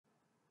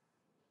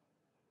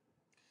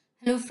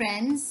Hello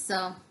friends,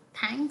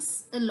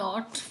 thanks a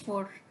lot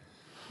for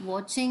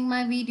watching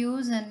my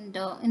videos and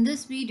in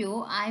this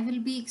video I will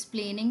be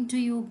explaining to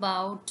you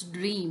about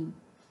dream.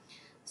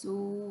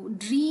 So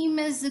dream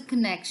is a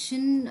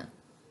connection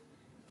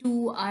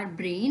to our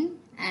brain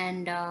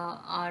and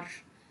our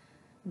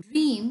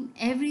dream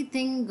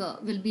everything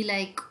will be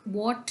like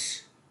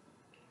what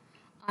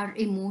our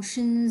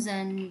emotions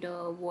and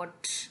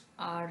what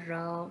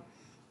our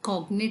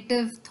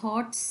cognitive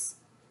thoughts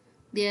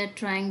they are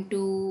trying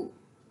to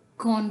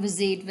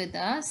conversate with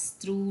us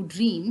through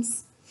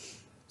dreams.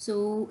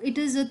 So it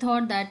is a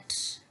thought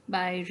that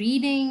by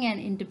reading and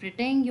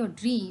interpreting your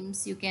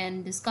dreams you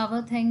can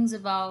discover things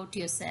about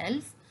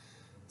yourself,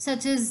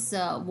 such as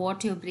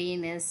what your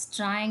brain is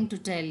trying to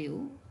tell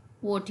you,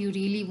 what you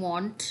really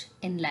want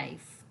in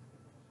life.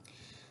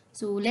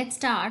 So let's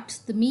start.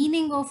 The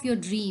meaning of your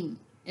dream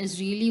is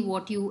really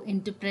what you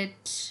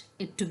interpret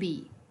it to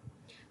be.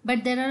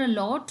 But there are a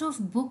lot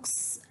of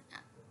books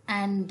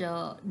and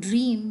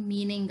dream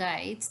meaning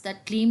guides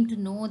that claim to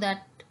know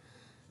that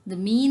the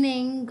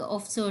meaning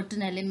of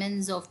certain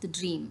elements of the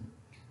dream.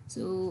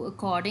 So,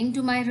 according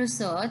to my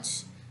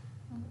research,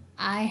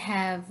 I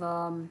have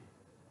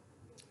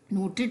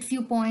noted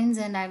few points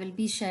and I will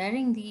be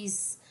sharing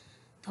these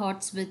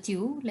thoughts with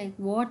you, like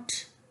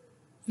what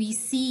we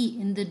see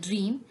in the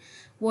dream,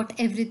 what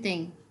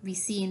everything we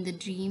see in the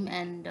dream,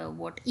 and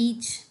what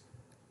each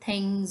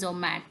things or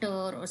matter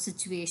or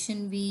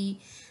situation we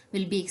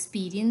will be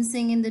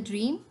experiencing in the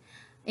dream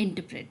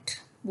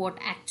interpret what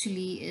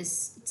actually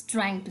is it's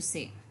trying to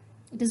say.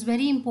 It is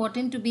very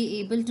important to be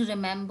able to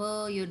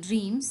remember your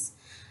dreams,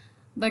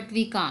 but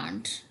we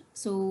can't.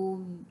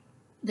 So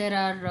there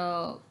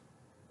are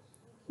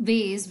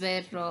ways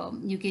where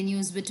you can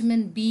use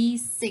vitamin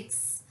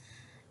B6.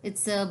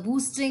 It's a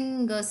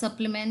boosting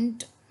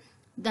supplement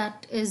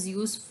that is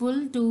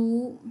useful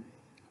to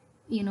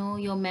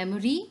your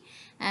memory,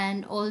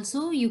 and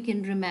also you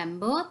can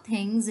remember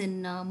things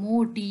in a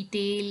more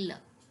detailed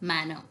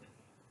manner.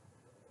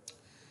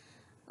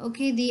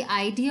 Okay, the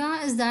idea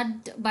is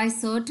that by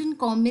certain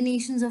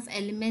combinations of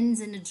elements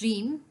in a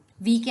dream,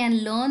 we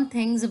can learn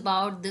things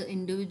about the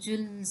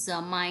individual's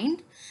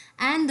mind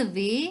and the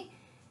way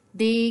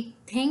they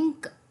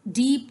think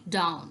deep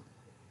down.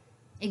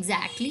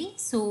 Exactly.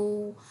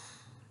 So,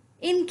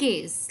 in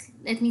case,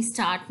 let me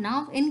start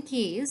now. In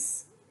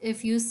case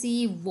if you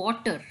see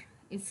water,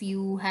 if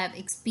you have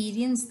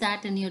experienced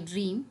that in your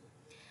dream,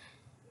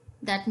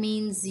 that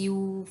means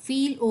you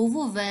feel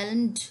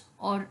overwhelmed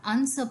or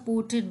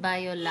unsupported by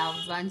your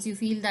loved ones. You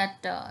feel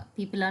that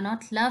people are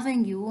not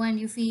loving you and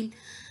you feel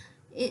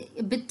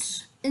a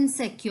bit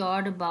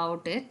insecure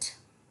about it.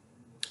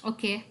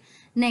 Okay,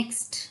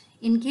 next,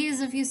 in case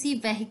if you see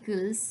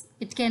vehicles,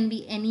 it can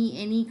be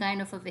any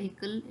kind of a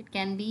vehicle. It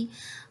can be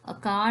a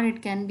car,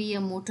 it can be a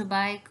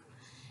motorbike,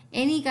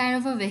 any kind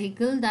of a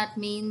vehicle. That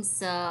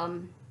means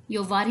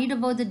you're worried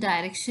about the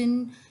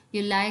direction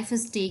your life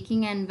is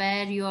taking and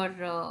where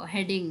you're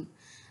heading,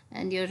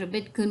 and you're a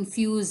bit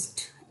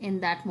confused in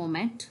that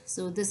moment.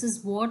 So this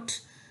is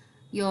what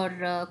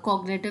your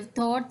cognitive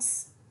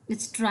thoughts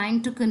it's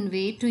trying to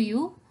convey to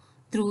you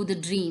through the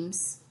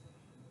dreams.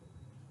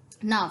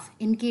 Now,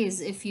 in case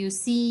if you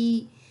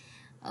see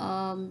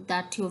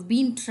that you've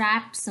been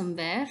trapped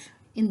somewhere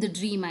in the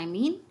dream, I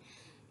mean,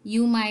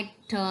 you might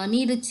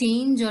need a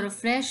change or a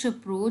fresh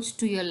approach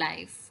to your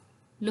life.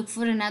 Look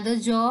for another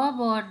job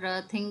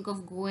or think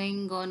of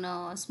going on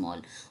a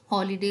small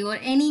holiday or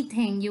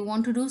anything. You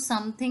want to do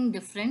something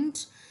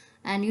different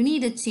and you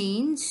need a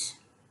change,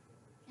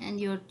 and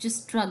you're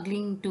just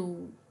struggling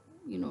to,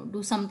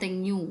 do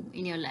something new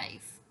in your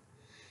life.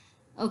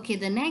 Okay,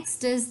 the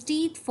next is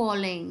teeth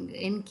falling.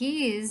 In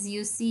case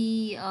you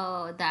see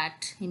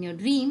that in your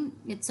dream,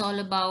 it's all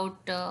about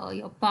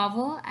your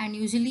power and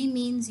usually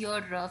means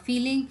you're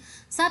feeling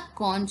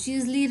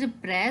subconsciously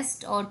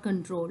repressed or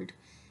controlled.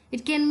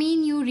 It can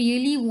mean you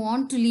really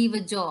want to leave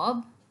a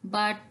job,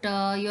 but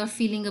you're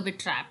feeling a bit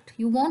trapped.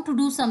 You want to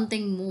do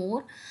something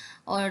more,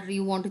 or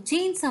you want to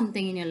change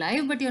something in your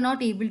life, but you're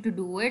not able to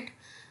do it,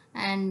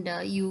 and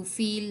you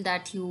feel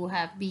that you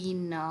have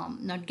been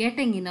not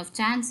getting enough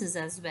chances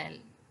as well.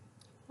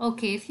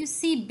 Okay, if you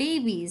see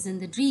babies in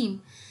the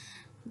dream,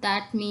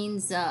 that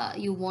means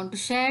you want to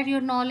share your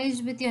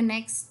knowledge with your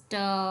next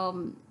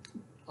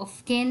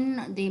of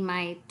kin. They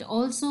might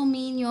also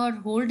mean you're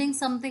holding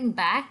something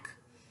back.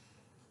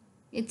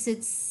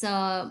 It's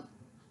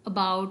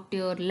about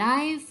your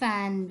life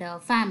and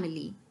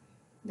family.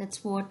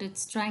 That's what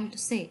it's trying to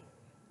say.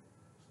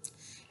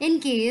 In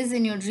case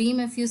in your dream,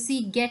 if you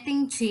see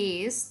getting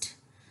chased,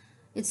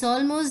 it's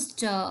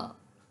almost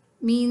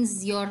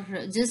means you're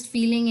just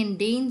feeling in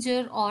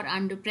danger or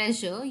under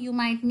pressure. You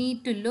might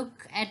need to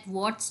look at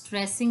what's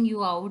stressing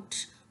you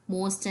out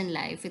most in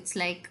life. It's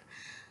like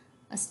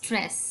a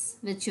stress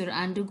which you're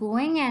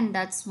undergoing, and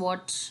that's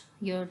what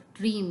your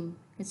dream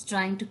is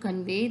trying to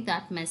convey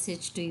that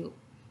message to you.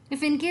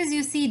 If in case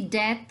you see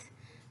death,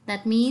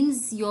 that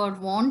means you're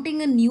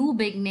wanting a new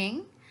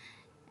beginning.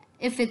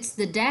 If it's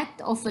the death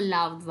of a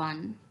loved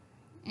one,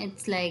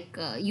 It's like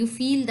you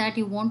feel that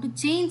you want to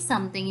change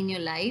something in your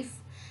life,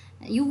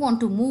 you want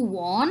to move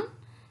on.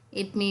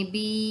 It may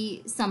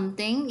be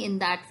something in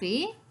that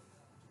way.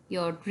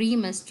 Your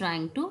dream is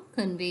trying to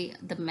convey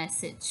the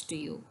message to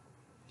you.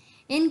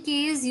 In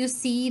case you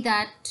see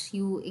that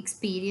you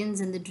experience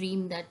in the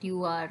dream that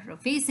you are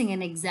facing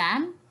an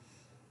exam,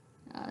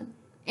 uh,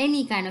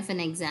 any kind of an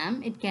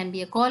exam, it can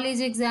be a college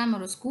exam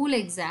or a school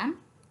exam.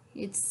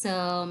 It's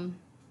a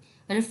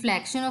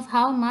reflection of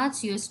how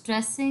much you're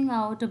stressing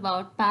out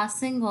about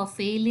passing or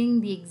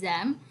failing the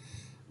exam.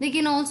 They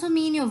can also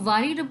mean you're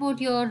worried about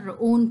your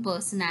own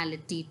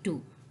personality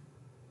too.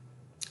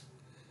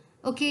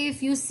 Okay,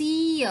 if you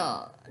see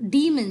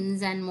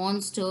demons and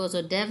monsters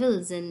or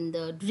devils in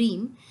the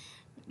dream,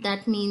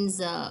 that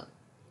means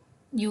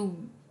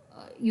you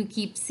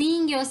keep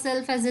seeing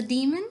yourself as a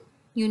demon.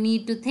 You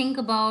need to think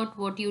about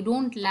what you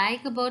don't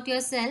like about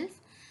yourself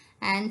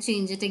and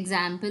change it.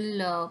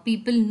 Example,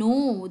 people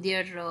know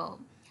their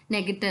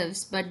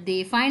negatives, but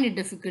they find it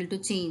difficult to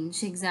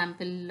change.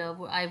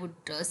 Example, I would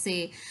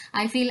say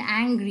I feel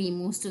angry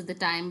most of the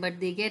time, but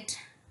they get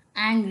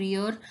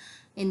angrier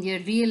in their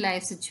real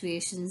life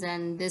situations,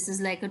 and this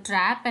is like a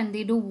trap, and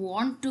they don't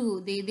want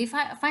to,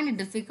 find it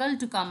difficult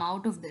to come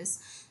out of this.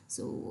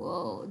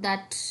 So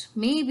that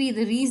may be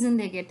the reason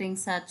they're getting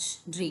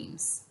such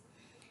dreams.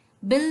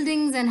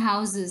 Buildings and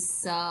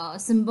houses,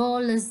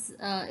 symbol is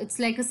it's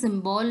like a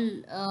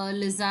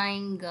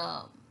symbolizing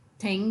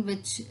thing,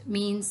 which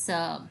means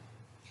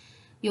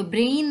your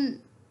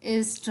brain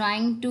is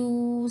trying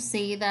to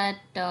say that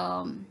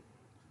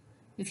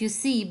if you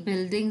see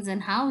buildings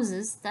and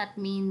houses, that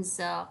means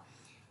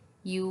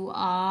you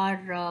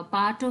are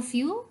part of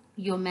you,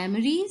 your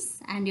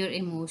memories and your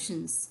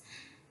emotions.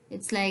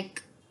 It's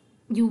like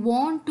you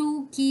want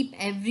to keep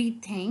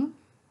everything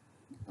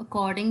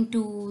according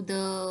to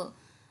the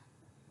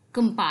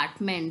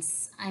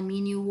compartments. I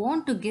mean, you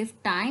want to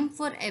give time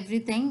for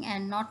everything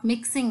and not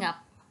mixing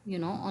up,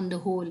 on the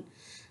whole.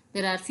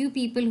 There are few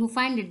people who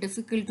find it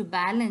difficult to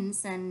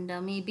balance, and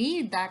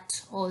maybe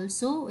that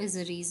also is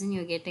a reason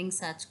you're getting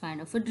such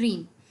kind of a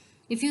dream.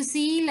 If you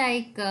see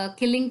like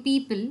killing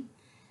people,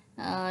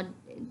 uh,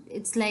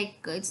 it's like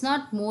it's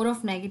not more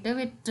of negative,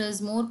 it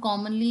is more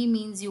commonly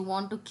means you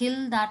want to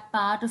kill that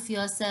part of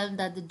yourself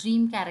that the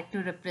dream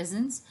character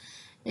represents.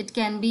 It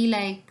can be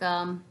like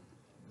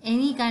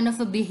any kind of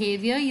a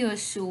behavior you're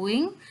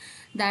showing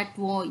that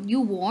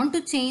you want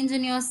to change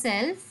in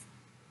yourself,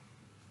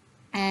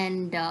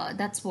 and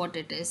that's what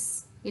it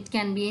is. It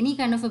can be any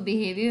kind of a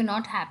behavior you're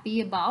not happy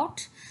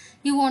about,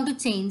 you want to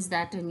change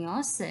that in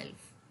yourself.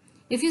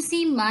 If you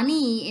see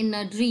money in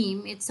a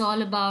dream, it's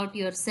all about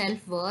your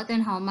self-worth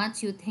and how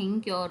much you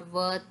think you're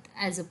worth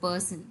as a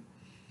person.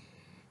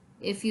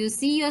 If you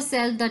see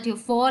yourself that you're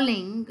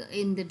falling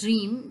in the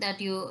dream,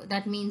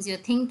 that means you're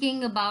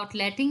thinking about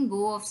letting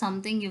go of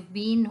something you've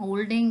been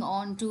holding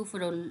on to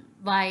for a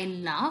while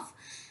now.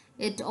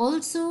 It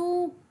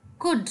also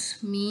could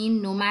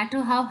mean no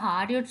matter how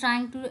hard you're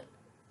trying to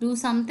do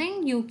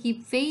something, you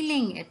keep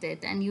failing at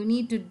it and you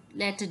need to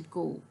let it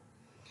go.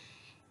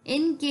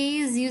 In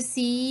case you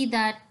see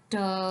that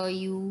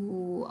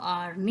you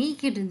are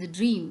naked in the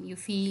dream, you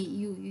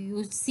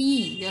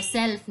see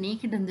yourself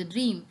naked in the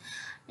dream,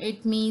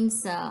 it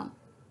means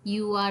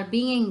you are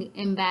being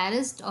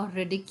embarrassed or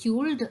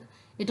ridiculed.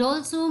 It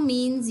also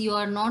means you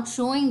are not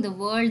showing the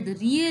world the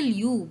real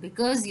you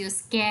because you're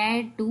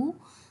scared to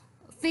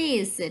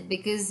face it,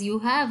 because you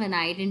have an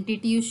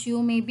identity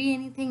issue, maybe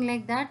anything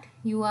like that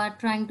you are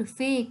trying to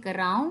fake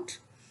around.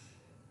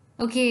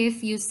 Okay,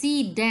 if you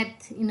see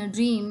death in a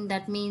dream,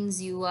 that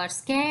means you are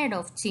scared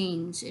of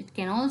change. It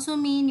can also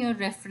mean you're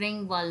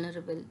referring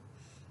vulnerable.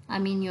 I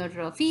mean,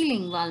 you're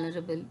feeling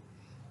vulnerable.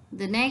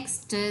 The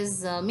next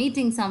is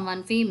meeting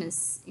someone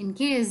famous. In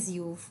case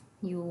you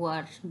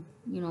are,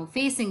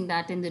 facing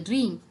that in the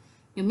dream,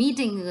 you're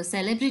meeting a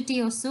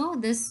celebrity or so.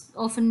 This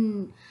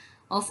often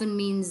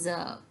means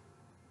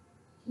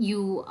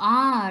you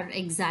are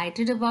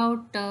excited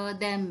about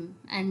them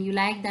and you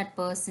like that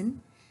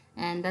person,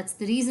 and that's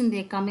the reason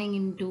they're coming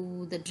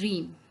into the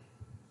dream.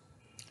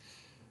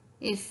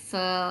 If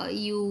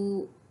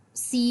you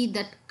see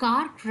that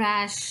car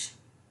crash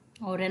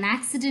or an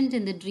accident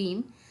in the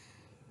dream,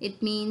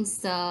 it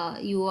means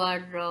you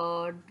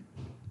are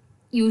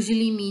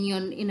usually mean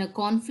you're in a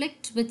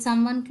conflict with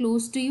someone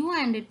close to you,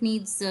 and it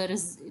needs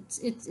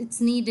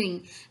it's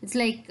needing, it's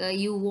like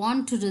you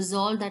want to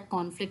resolve that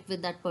conflict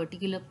with that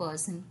particular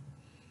person.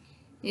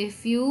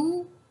 If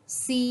you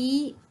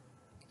see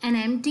an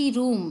empty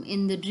room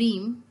in the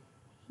dream,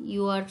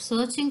 you are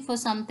searching for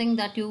something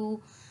that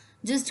you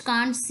just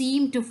can't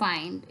seem to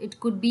find. It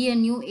could be a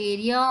new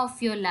area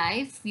of your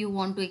life you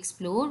want to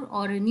explore,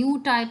 or a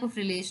new type of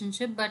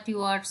relationship, but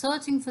you are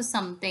searching for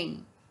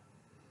something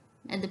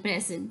at the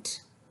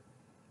present.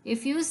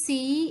 If you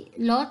see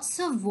lots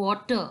of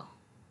water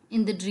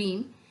in the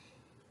dream,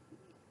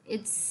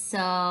 it's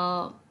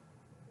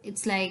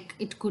it's like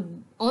it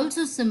can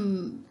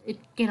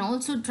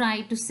also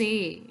try to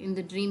say in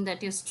the dream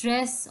that your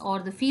stress or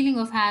the feeling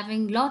of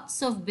having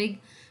lots of big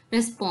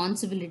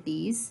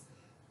responsibilities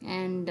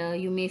And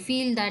you may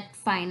feel that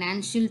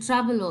financial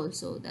trouble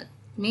also, that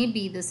may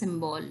be the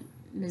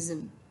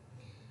symbolism.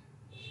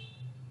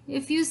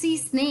 If you see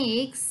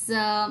snakes,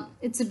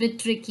 it's a bit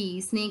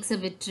tricky. Snakes are a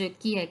bit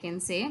tricky, I can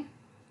say.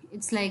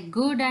 It's like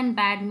good and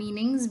bad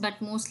meanings,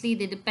 but mostly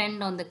they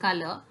depend on the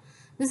color.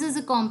 This is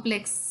a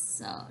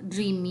complex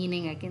dream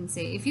meaning, I can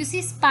say. If you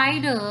see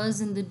spiders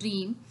in the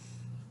dream,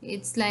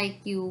 it's like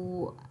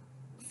you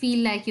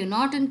feel like you're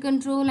not in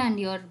control and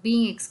you're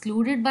being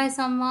excluded by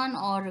someone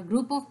or a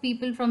group of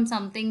people from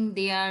something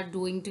they are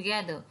doing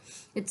together.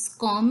 It's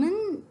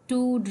common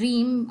to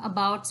dream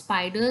about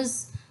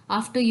spiders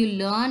after you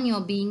learn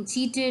you're being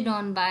cheated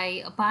on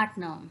by a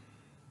partner.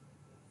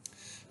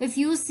 If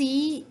you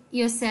see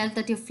yourself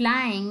that you're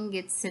flying,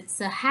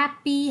 it's a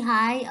happy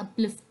high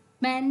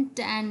upliftment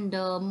and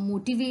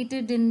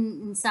motivated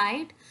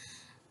inside.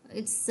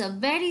 It's a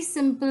very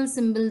simple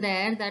symbol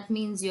there. That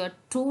means you're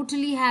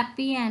totally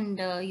happy and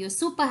you're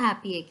super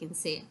happy, I can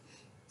say.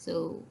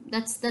 So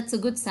that's a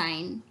good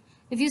sign.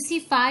 If you see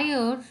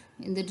fire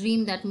in the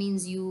dream, that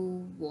means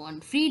you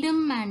want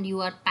freedom and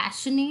you are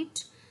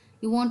passionate.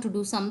 You want to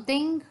do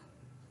something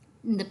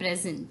in the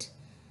present.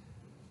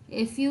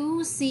 If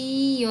you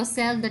see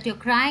yourself that you're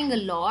crying a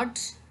lot,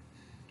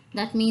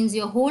 that means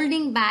you're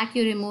holding back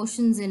your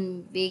emotions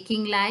in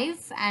waking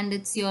life, and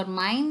it's your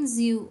mind's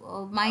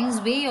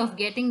way of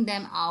getting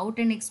them out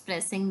and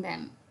expressing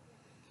them.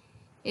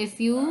 If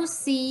you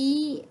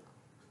see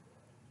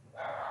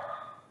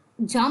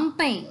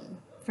jumping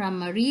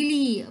from a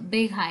really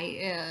big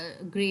height,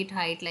 great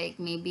height, like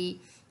maybe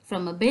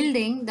from a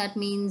building, that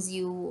means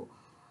you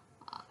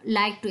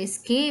like to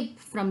escape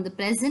from the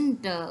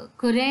present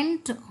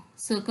current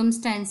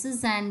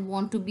circumstances and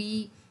want to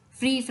be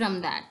free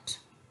from that.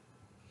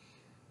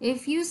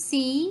 If you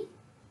see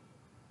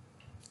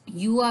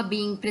you are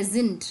being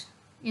present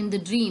in the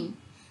dream,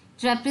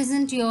 it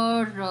represent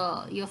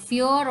your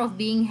fear of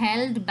being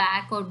held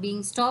back or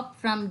being stopped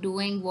from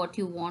doing what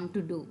you want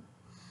to do.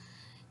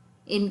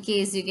 In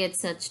case you get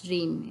such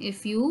dream,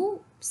 if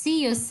you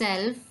see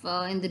yourself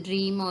in the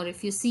dream, or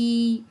if you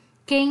see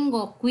king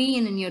or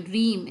queen in your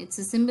dream, it's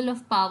a symbol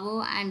of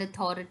power and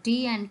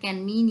authority and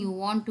can mean you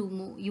want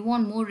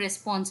more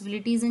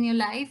responsibilities in your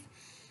life,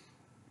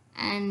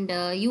 and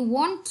you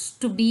want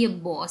to be a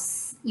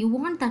boss. You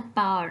want that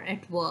power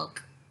at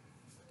work.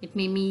 It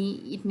may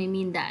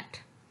mean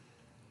that.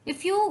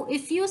 If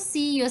you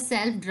see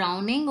yourself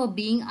drowning or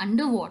being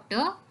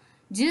underwater,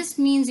 just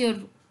means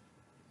you're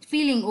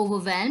feeling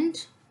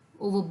overwhelmed,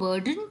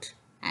 overburdened,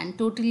 and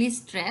totally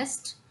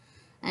stressed,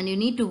 and you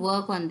need to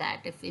work on that,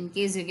 if in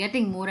case you're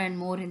getting more and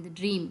more in the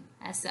dream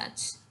as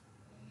such.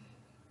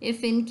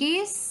 If in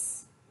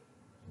case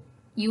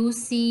you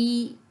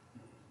see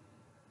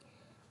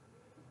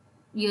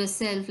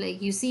yourself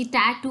like you see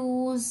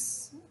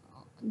tattoos,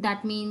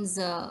 that means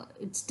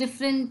it's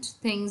different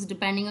things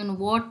depending on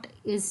what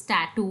is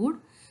tattooed.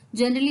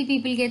 Generally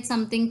people get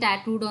something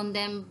tattooed on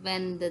them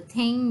when the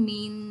thing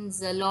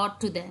means a lot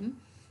to them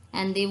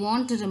and they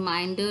want a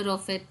reminder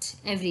of it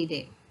every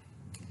day.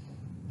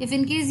 If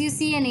in case you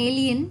see an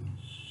alien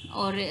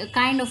or a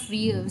kind of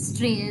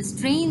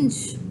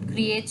strange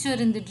creature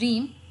in the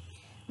dream,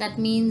 that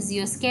means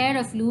you're scared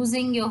of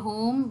losing your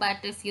home. But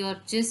if you're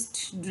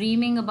just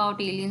dreaming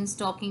about aliens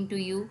talking to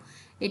you,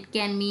 it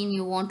can mean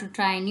you want to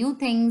try new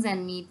things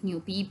and meet new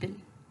people.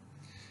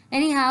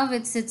 Anyhow,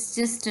 it's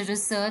just a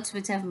research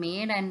which I've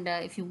made, and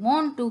if you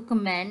want to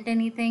comment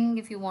anything,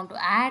 if you want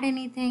to add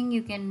anything,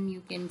 you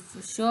can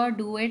for sure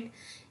do it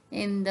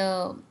in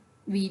the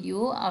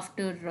video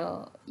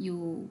after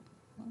you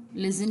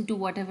listen to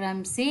whatever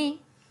I'm saying.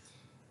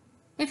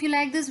 If you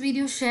like this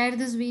video, share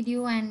this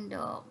video, and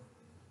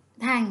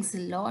thanks a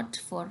lot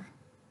for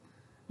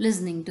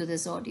listening to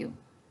this audio.